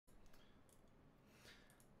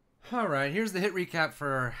All right, here's the hit recap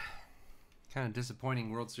for kind of disappointing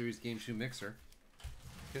World Series Game Shoe Mixer.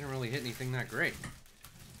 Didn't really hit anything that great.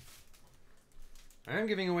 I am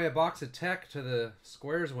giving away a box of Tech to the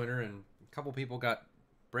Squares winner, and a couple people got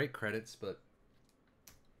break credits, but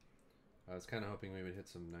I was kind of hoping we would hit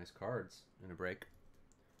some nice cards in a break.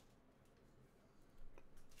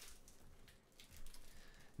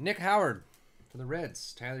 Nick Howard for the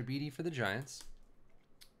Reds. Tyler Beatty for the Giants.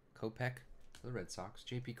 Kopech for the Red Sox.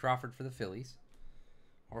 J.P. Crawford for the Phillies.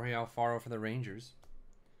 Jorge Alfaro for the Rangers.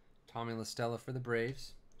 Tommy LaStella for the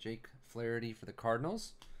Braves. Jake Flaherty for the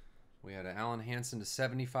Cardinals. We had Alan Hansen to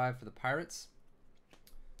 75 for the Pirates.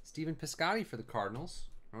 Stephen Piscotty for the Cardinals.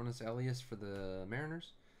 Ronas Elias for the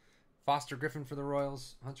Mariners. Foster Griffin for the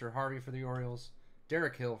Royals. Hunter Harvey for the Orioles.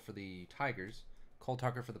 Derek Hill for the Tigers. Cole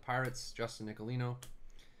Tucker for the Pirates. Justin Nicolino.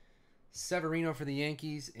 Severino for the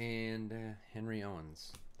Yankees. And Henry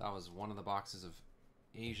Owens. That was one of the boxes of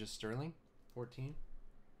Asia Sterling. 14.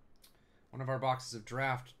 One of our boxes of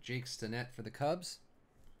draft. Jake Stinnett for the Cubs.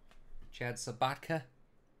 Chad Sabatka.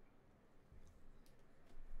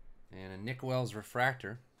 And a Nick Wells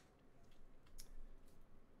refractor.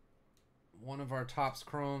 One of our Topps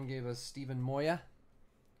Chrome gave us Stephen Moya.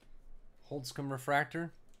 Holdscomb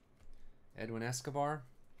refractor. Edwin Escobar.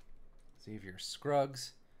 Xavier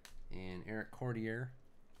Scruggs. And Eric Cordier.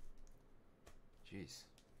 Jeez.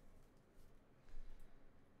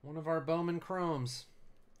 One of our Bowman Chromes.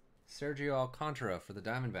 Sergio Alcantara for the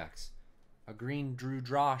Diamondbacks. A green Drew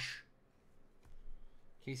Drosh.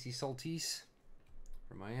 Casey Soltis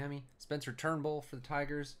for Miami. Spencer Turnbull for the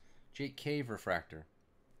Tigers. Jake Cave refractor.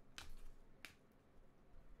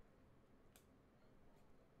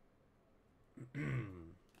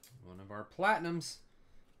 One of our Platinums.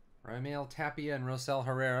 Raimel Tapia and Rosel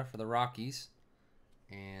Herrera for the Rockies.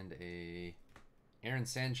 And a Aaron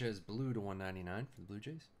Sanchez blue to 199 for the Blue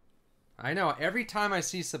Jays. I know, every time I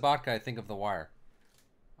see Sabatka, I think of The Wire.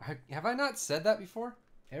 Have I not said that before?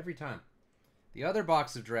 Every time. The other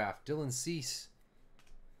box of draft, Dylan Cease.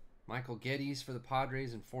 Michael Geddes for the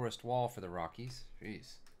Padres and Forrest Wall for the Rockies.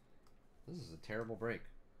 Jeez. This is a terrible break.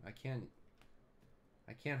 I can't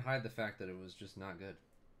hide the fact that it was just not good.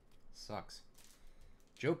 Sucks.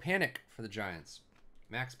 Joe Panik for the Giants.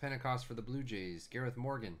 Max Pentecost for the Blue Jays. Gareth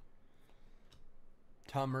Morgan.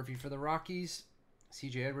 Tom Murphy for the Rockies.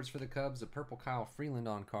 C.J. Edwards for the Cubs. A purple Kyle Freeland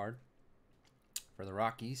on card for the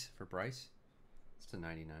Rockies for Bryce. It's to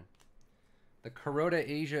 99. The Kuroda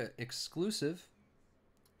Asia exclusive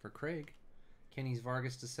for Craig. Kenny's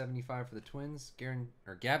Vargas to 75 for the Twins. Gavin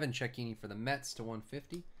Cecchini for the Mets to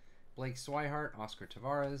 150. Blake Swihart, Oscar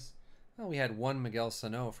Tavares. Well, we had one Miguel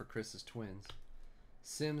Sano for Chris's Twins.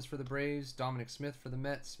 Sims for the Braves. Dominic Smith for the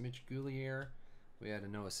Mets. Mitch Gullier. We had a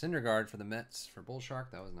Noah Syndergaard for the Mets for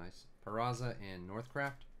Bullshark. That was nice. Peraza and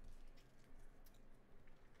Northcraft.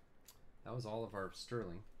 That was all of our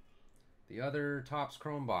Sterling. The other Topps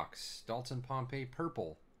Chrome box. Dalton Pompey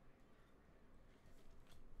purple.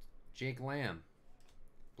 Jake Lamb.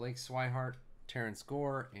 Blake Swihart. Terrence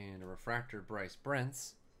Gore. And a refractor Bryce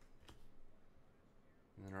Brentz.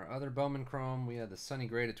 And then our other Bowman Chrome, we had the Sonny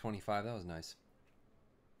Gray to 25. That was nice.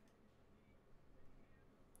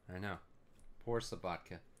 I know. Poor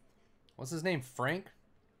Sabatka. What's his name? Frank?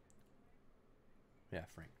 Yeah,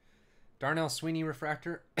 Frank. Darnell Sweeney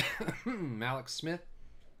refractor. Malik Smith.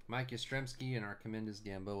 Mike Yastrzemski and Archimedes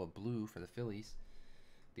Gamboa blue for the Phillies.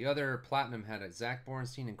 The other Platinum had a Zach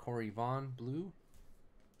Borenstein and Corey Vaughn blue.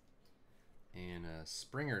 And a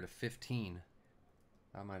Springer to 15.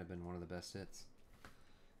 That might have been one of the best hits.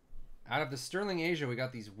 Out of the Sterling Asia, we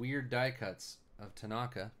got these weird die cuts of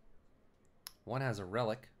Tanaka. One has a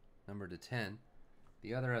relic, numbered to 10.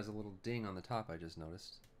 The other has a little ding on the top, I just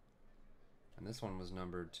noticed. And this one was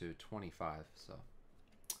numbered to 25, so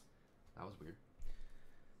that was weird.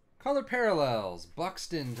 Color parallels.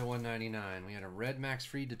 Buxton to 199. We had a red Max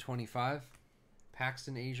Fried to 25.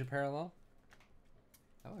 Paxton Asia parallel.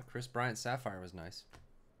 Oh, a Chris Bryant Sapphire was nice.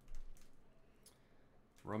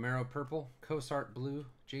 Romero purple. Cosart blue.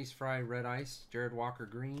 Jace Fry red ice. Jared Walker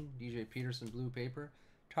green. DJ Peterson blue paper.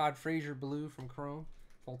 Todd Frazier blue from Chrome.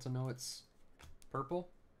 Fulton Owens purple.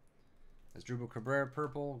 Asdrubal Cabrera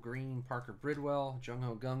purple. Green Parker Bridwell.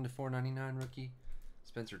 Jung-Ho Gung to 499 rookie.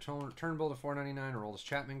 Spencer Turnbull to 499. Aroldis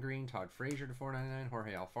Chapman green. Todd Frazier to 499.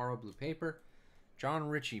 Jorge Alfaro blue paper. John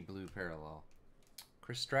Ritchie blue parallel.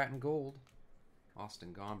 Chris Stratton gold.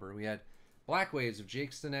 Austin Gomber. We had Black Waves of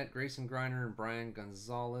Jake Stinnett, Grayson Griner, and Brian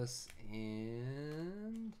Gonzalez,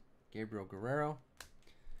 and Gabriel Guerrero.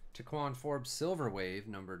 Taquan Forbes Silver Wave,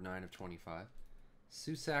 numbered 9 of 25.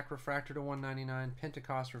 Susac Refractor to 199.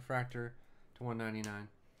 Pentecost Refractor to 199.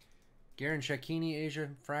 Garen Shakini, Asia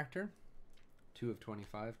Fractor, 2 of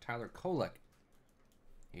 25. Tyler Kolek,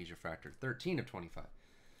 Asia Fractor, 13 of 25.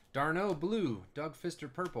 Darno Blue, Doug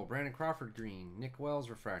Fister Purple, Brandon Crawford Green, Nick Wells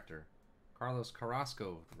Refractor, Carlos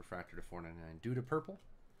Carrasco Refractor to 499. Duda Purple,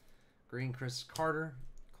 Green Chris Carter,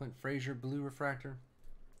 Clint Frazier Blue Refractor,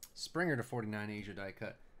 Springer to 49 Asia die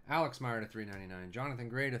cut, Alex Meyer to 399, Jonathan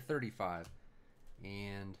Gray to 35,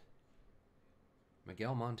 and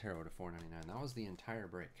Miguel Montero to 499. That was the entire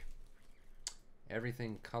break.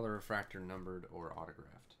 Everything color refractor, numbered, or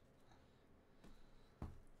autographed.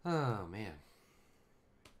 Oh, man.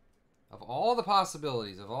 Of all the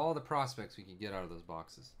possibilities, of all the prospects we could get out of those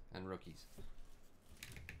boxes and rookies,